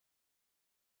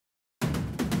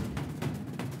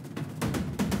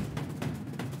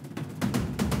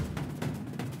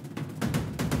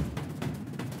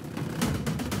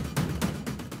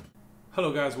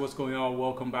Hello guys, what's going on?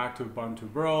 Welcome back to Bun to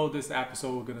Bro. This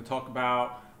episode we're going to talk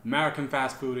about American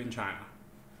fast food in China.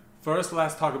 First,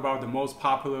 let's talk about the most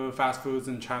popular fast foods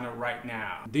in China right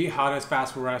now. The hottest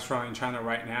fast food restaurant in China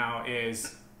right now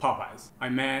is Popeyes. I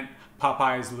meant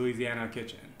Popeyes Louisiana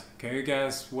Kitchen. Can you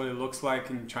guess what it looks like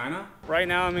in China? Right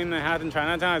now I'm in Manhattan,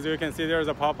 Chinatown. As you can see, there's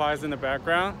a Popeyes in the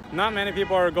background. Not many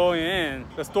people are going in.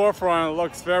 The storefront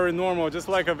looks very normal, just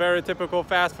like a very typical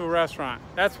fast food restaurant.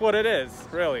 That's what it is,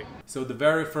 really. So the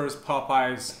very first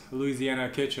Popeyes Louisiana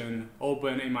Kitchen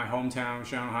opened in my hometown,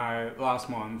 Shanghai, last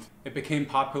month. It became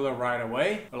popular right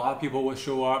away. A lot of people would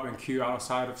show up and queue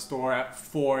outside of the store at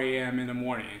 4 a.m. in the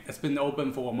morning. It's been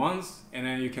open for a month, and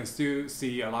then you can still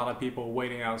see a lot of people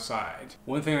waiting outside.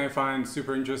 One thing I find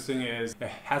super interesting is it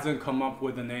hasn't come up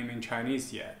with a name in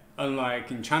Chinese yet.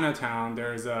 Unlike in Chinatown,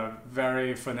 there's a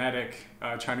very phonetic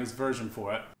Chinese version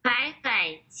for it. 白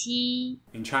百七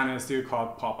In China, it's still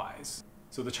called Popeyes.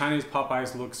 So the Chinese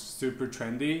Popeyes looks super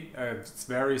trendy. It's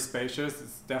very spacious.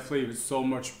 It's definitely so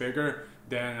much bigger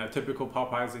than a typical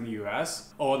Popeyes in the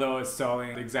US, although it's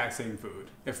selling the exact same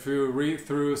food. If you read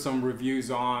through some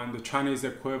reviews on the Chinese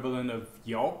equivalent of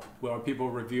Yelp, where people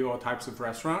review all types of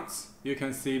restaurants, you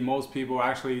can see most people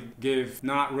actually give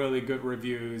not really good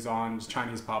reviews on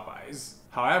Chinese Popeyes.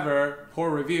 However, poor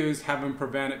reviews haven't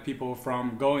prevented people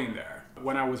from going there.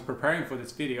 When I was preparing for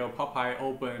this video, Popeye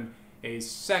opened a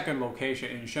second location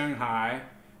in Shanghai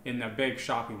in a big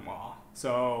shopping mall.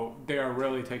 So they are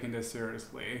really taking this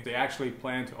seriously. They actually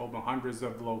plan to open hundreds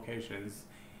of locations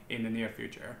in the near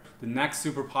future. The next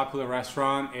super popular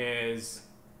restaurant is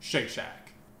Shake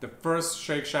Shack. The first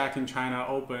Shake Shack in China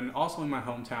opened also in my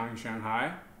hometown in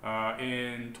Shanghai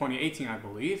in 2018, I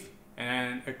believe.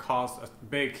 And it caused a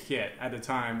big hit at the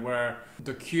time where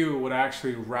the queue would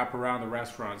actually wrap around the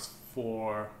restaurants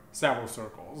for several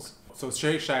circles. So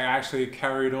Shake Shack actually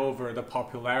carried over the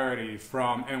popularity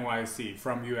from NYC,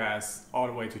 from US, all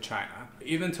the way to China.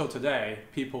 Even till today,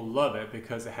 people love it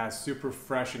because it has super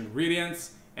fresh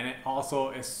ingredients and it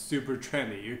also is super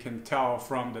trendy. You can tell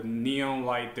from the neon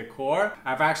light decor.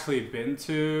 I've actually been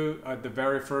to the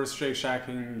very first Shake Shack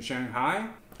in Shanghai.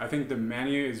 I think the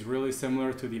menu is really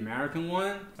similar to the American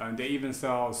one. They even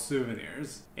sell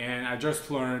souvenirs. And I just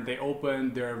learned they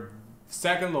opened their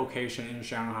second location in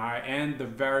Shanghai and the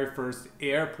very first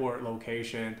airport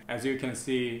location. As you can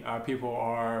see, people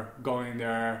are going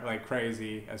there like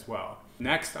crazy as well.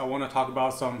 Next, I want to talk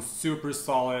about some super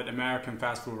solid American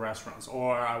fast food restaurants,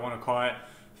 or I want to call it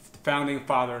founding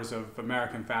fathers of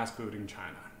American fast food in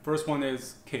China. First one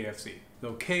is KFC.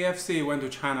 So KFC went to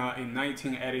China in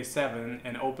 1987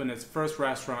 and opened its first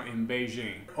restaurant in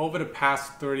Beijing. Over the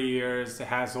past 30 years, it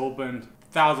has opened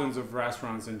thousands of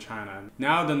restaurants in China.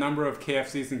 Now the number of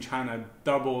KFCs in China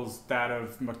doubles that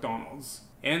of McDonald's.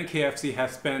 And KFC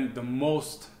has spent the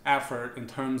most effort in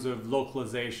terms of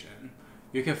localization.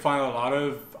 You can find a lot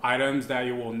of items that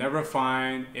you will never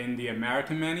find in the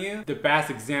American menu. The best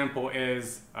example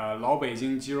is 老北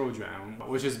京鸡肉卷,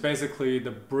 which is basically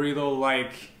the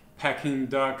burrito-like Peking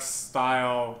duck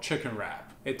style chicken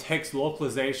wrap. It takes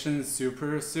localization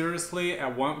super seriously.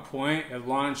 At one point, it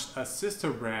launched a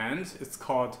sister brand. It's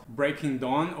called Breaking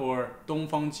Dawn or 东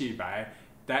方鸡白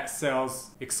that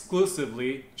sells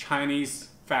exclusively Chinese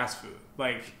fast food,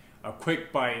 like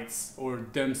quick bites or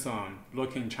dim sum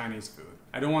looking Chinese food.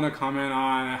 I don't want to comment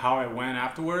on how it went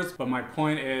afterwards, but my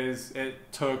point is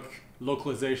it took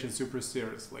localization super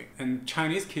seriously. And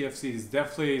Chinese KFC is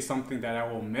definitely something that I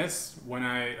will miss when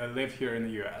I live here in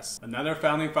the US. Another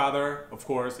founding father, of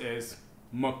course, is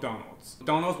McDonald's.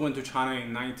 McDonald's went to China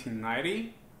in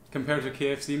 1990. Compared to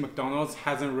KFC, McDonald's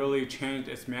hasn't really changed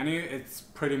its menu. It's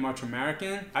pretty much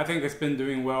American. I think it's been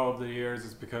doing well over the years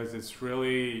is because it's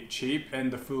really cheap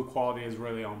and the food quality is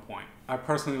really on point. I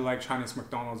personally like Chinese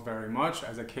McDonald's very much.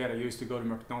 As a kid, I used to go to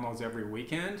McDonald's every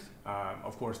weekend,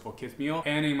 of course for kids meal.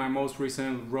 And in my most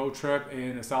recent road trip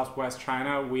in Southwest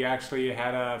China, we actually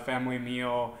had a family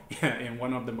meal in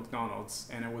one of the McDonald's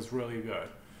and it was really good.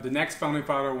 The next founding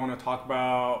father I want to talk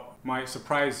about might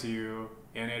surprise you,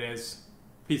 and it is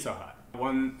Pizza Hut.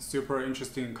 One super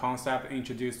interesting concept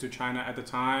introduced to China at the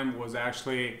time was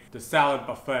actually the salad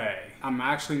buffet. I'm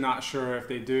actually not sure if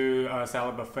they do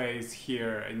salad buffets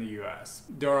here in the US.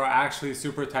 There are actually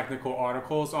super technical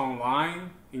articles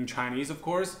online, in Chinese of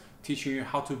course, teaching you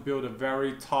how to build a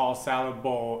very tall salad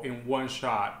bowl in one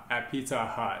shot at Pizza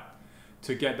Hut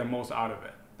to get the most out of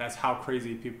it. That's how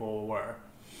crazy people were.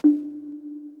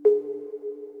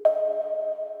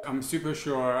 I'm super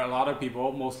sure a lot of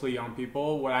people, mostly young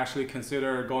people, would actually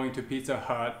consider going to Pizza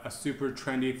Hut a super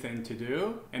trendy thing to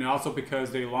do. And also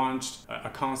because they launched a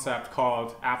concept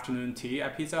called afternoon tea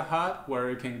at Pizza Hut, where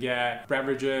you can get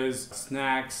beverages,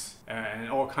 snacks, and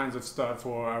all kinds of stuff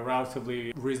for a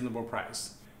relatively reasonable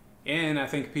price. And I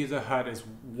think Pizza Hut is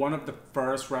one of the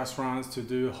first restaurants to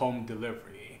do home delivery.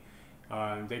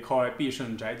 They call it 必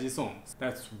胜宅急送.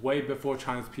 That's way before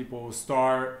Chinese people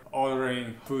start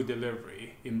ordering food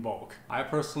delivery in bulk. I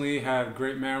personally have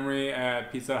great memory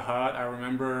at Pizza Hut. I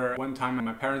remember one time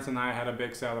my parents and I had a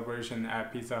big celebration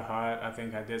at Pizza Hut. I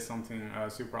think I did something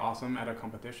super awesome at a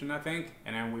competition, I think.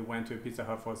 And then we went to Pizza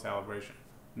Hut for a celebration.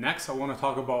 Next, I want to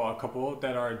talk about a couple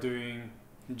that are doing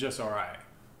just alright.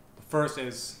 The first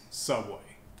is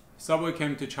Subway. Subway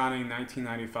came to China in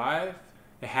 1995.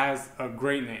 It has a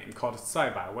great name called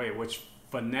Sai Bai Wei, which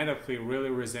phonetically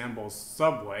really resembles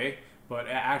Subway, but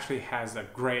it actually has a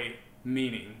great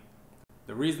meaning.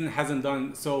 The reason it hasn't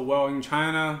done so well in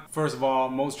China, first of all,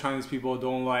 most Chinese people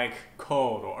don't like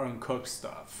cold or uncooked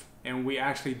stuff. And we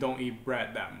actually don't eat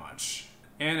bread that much.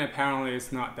 And apparently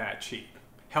it's not that cheap.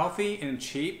 Healthy and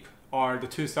cheap are the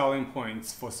two selling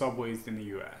points for Subways in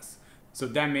the US. So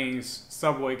that means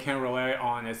Subway can rely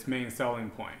on its main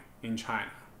selling point in China.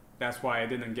 That's why it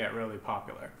didn't get really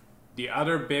popular. The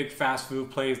other big fast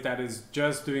food place that is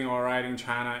just doing alright in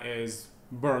China is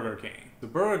Burger King. The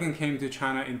Burger King came to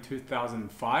China in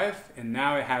 2005 and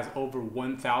now it has over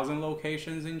 1,000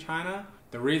 locations in China.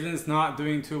 The reason it's not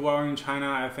doing too well in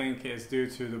China, I think, is due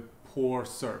to the poor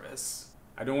service.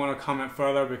 I don't want to comment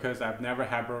further because I've never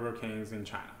had Burger Kings in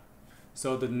China.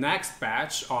 So the next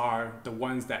batch are the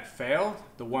ones that failed,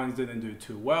 the ones that didn't do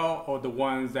too well, or the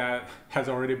ones that has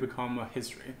already become a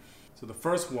history. So the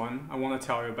first one I want to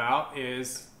tell you about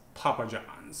is Papa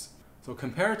John's. So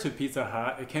compared to Pizza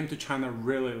Hut, it came to China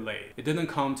really late. It didn't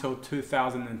come till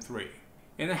 2003.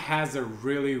 And it has a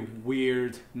really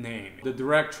weird name. The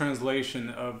direct translation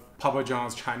of Papa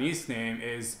John's Chinese name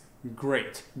is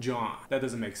Great John. That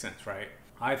doesn't make sense, right?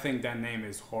 I think that name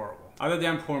is horrible. Other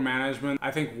than poor management, I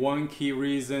think one key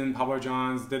reason Papa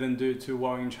John's didn't do too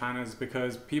well in China is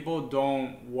because people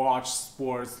don't watch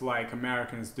sports like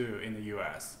Americans do in the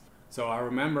US. So I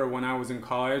remember when I was in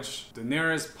college, the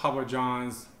nearest Papa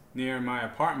John's near my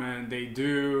apartment, they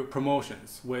do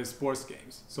promotions with sports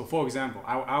games. So for example,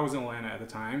 I was in Atlanta at the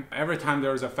time. Every time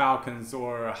there was a Falcons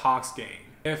or a Hawks game,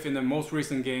 if in the most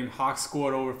recent game Hawks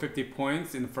scored over 50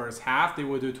 points in the first half, they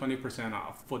would do 20%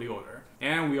 off for the order.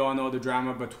 And we all know the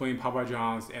drama between Papa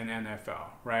John's and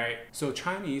NFL, right? So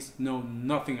Chinese know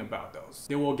nothing about those.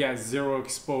 They will get zero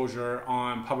exposure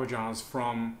on Papa John's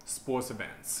from sports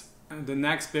events. And the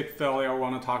next big failure I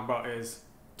want to talk about is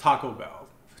Taco Bell.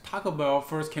 Taco Bell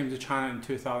first came to China in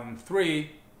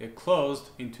 2003. It closed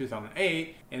in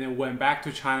 2008 and it went back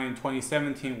to China in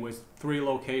 2017 with 3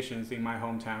 locations in my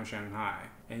hometown, Shanghai.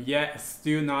 And yet it's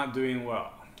still not doing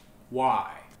well.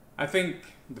 Why? I think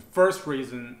the first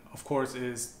reason, of course,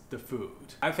 is the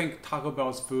food. I think Taco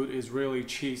Bell's food is really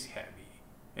cheese heavy.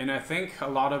 And I think a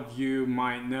lot of you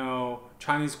might know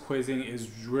Chinese cuisine is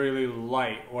really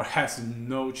light or has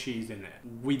no cheese in it.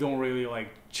 We don't really like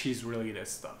cheese related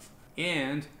stuff.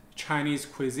 And Chinese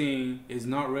cuisine is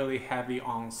not really heavy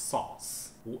on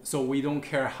sauce. So we don't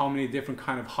care how many different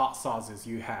kind of hot sauces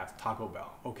you have, Taco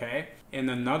Bell, okay? And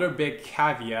another big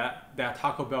caveat that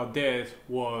Taco Bell did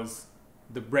was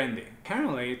the branding.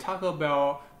 Apparently, Taco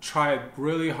Bell tried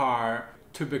really hard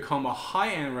to become a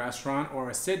high-end restaurant or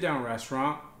a sit-down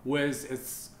restaurant with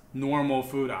its normal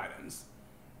food items.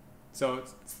 So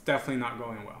it's definitely not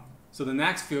going well. So the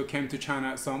next few came to China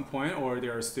at some point, or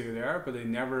they're still there, but they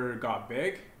never got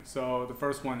big. So the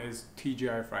first one is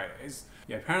TGI Fridays.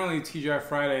 Yeah, apparently TGI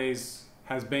Fridays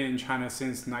has been in China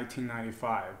since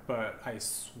 1995, but I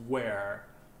swear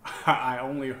I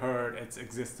only heard its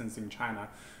existence in China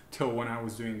till when I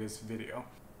was doing this video.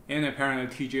 And apparently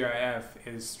TGIF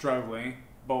is struggling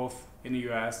both in the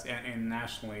US and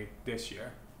internationally this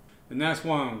year. The next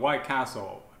one, White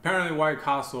Castle. Apparently White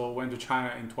Castle went to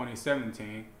China in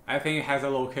 2017. I think it has a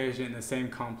location in the same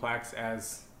complex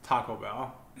as Taco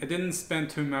Bell. It didn't spend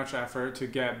too much effort to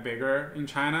get bigger in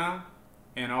China,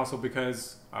 and also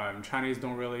because Chinese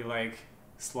don't really like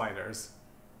sliders.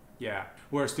 Yeah,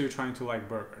 we're still trying to like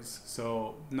burgers,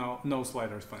 so no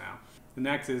sliders for now. The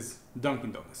next is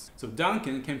Dunkin' Donuts. So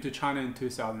Dunkin' came to China in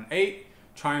 2008,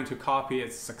 trying to copy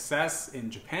its success in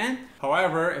Japan.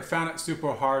 However, it found it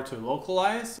super hard to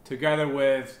localize, together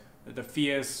with the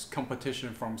fierce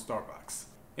competition from Starbucks.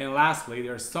 And lastly,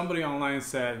 there's somebody online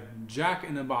said Jack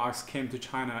in the Box came to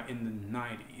China in the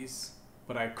 90s,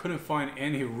 but I couldn't find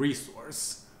any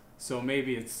resource, so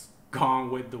maybe it's gone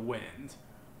with the wind.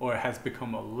 or has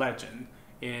become a legend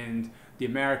in the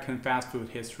American fast food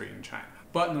history in China.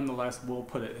 But nonetheless, we'll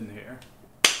put it in here.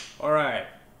 Alright,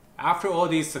 after all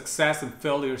these success and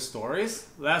failure stories,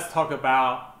 let's talk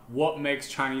about what makes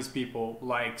Chinese people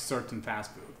like certain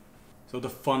fast food. So the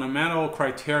fundamental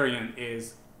criterion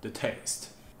is the taste.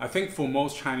 I think for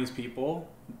most Chinese people,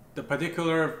 the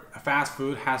particular fast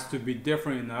food has to be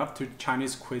different enough to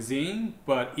Chinese cuisine,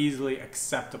 but easily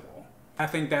acceptable. I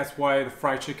think that's why the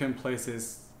fried chicken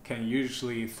places can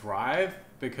usually thrive,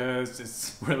 because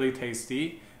it's really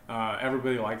tasty.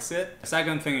 Everybody likes it. The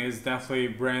second thing is definitely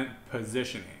brand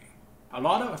positioning. A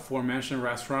lot of aforementioned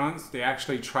restaurants, they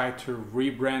actually try to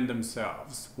rebrand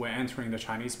themselves when entering the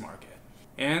Chinese market.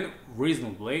 And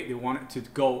reasonably, they want it to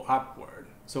go upward.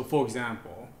 So for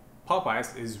example,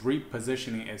 Popeyes is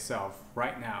repositioning itself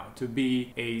right now to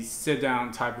be a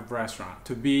sit-down type of restaurant,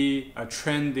 to be a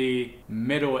trendy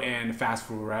middle-end fast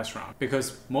food restaurant,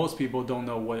 because most people don't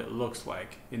know what it looks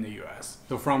like in the US.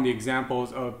 So from the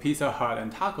examples of Pizza Hut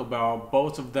and Taco Bell,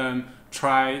 both of them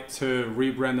try to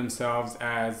rebrand themselves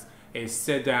as a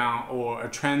sit-down or a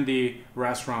trendy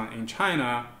restaurant in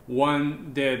China.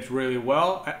 One did really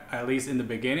well, at least in the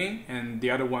beginning, and the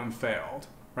other one failed.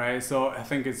 Right? So I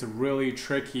think it's a really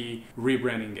tricky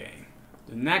rebranding game.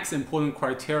 The next important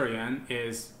criterion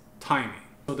is timing.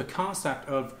 So the concept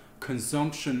of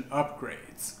consumption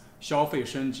upgrades, 消费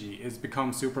升级, is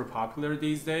become super popular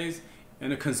these days.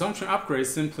 And the consumption upgrade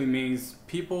simply means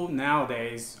people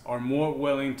nowadays are more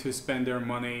willing to spend their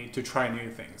money to try new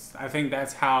things. I think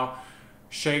that's how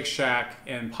Shake Shack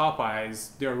and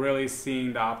Popeyes, they're really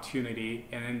seeing the opportunity,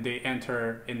 and then they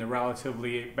enter in a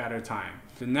relatively better time.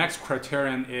 The next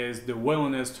criterion is the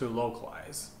willingness to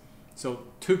localize. So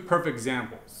two perfect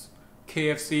examples,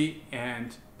 KFC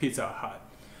and Pizza Hut.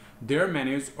 Their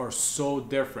menus are so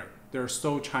different. They're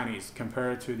so Chinese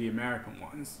compared to the American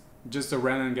ones. Just a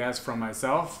random guess from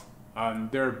myself,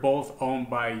 they're both owned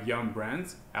by young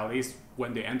brands, at least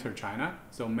when they enter China.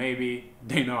 So maybe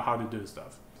they know how to do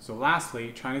stuff. So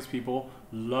lastly, Chinese people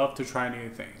love to try new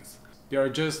things. They are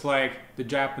just like the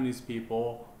Japanese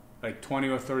people like 20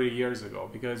 or 30 years ago,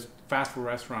 because fast food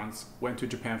restaurants went to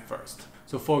Japan first.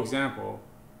 So for example,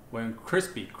 when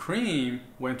Krispy Kreme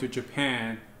went to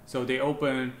Japan, so they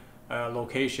opened a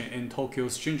location in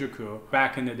Tokyo's Shinjuku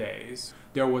back in the days.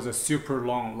 There was a super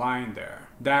long line there.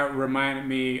 That reminded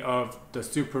me of the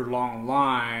super long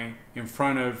line in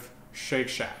front of Shake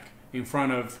Shack, in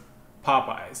front of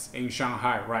Popeyes in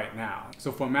Shanghai right now.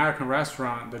 So for American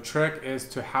restaurant, the trick is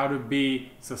to how to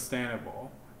be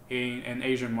sustainable in an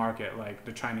Asian market like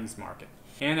the Chinese market.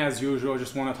 And as usual,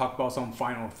 just want to talk about some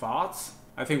final thoughts.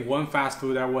 I think one fast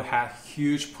food that would have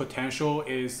huge potential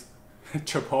is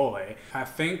Chipotle. I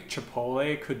think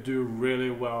Chipotle could do really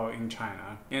well in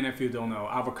China. And if you don't know,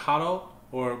 avocado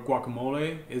or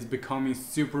guacamole is becoming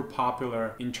super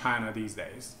popular in China these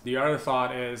days. The other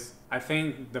thought is, I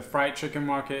think the fried chicken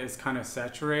market is kind of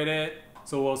saturated,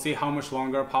 so we'll see how much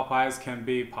longer Popeyes can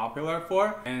be popular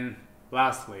for. And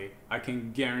lastly, I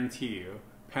can guarantee you,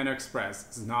 Panda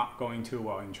Express is not going too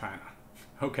well in China.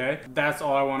 Okay, that's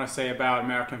all I want to say about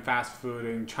American fast food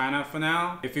in China for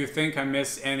now. If you think I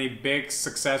missed any big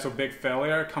success or big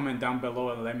failure, comment down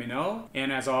below and let me know.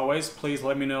 And as always, please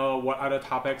let me know what other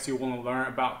topics you want to learn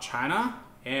about China.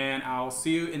 And I'll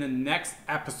see you in the next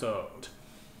episode.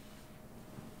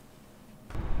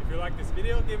 If you like this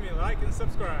video, give me a like and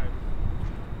subscribe.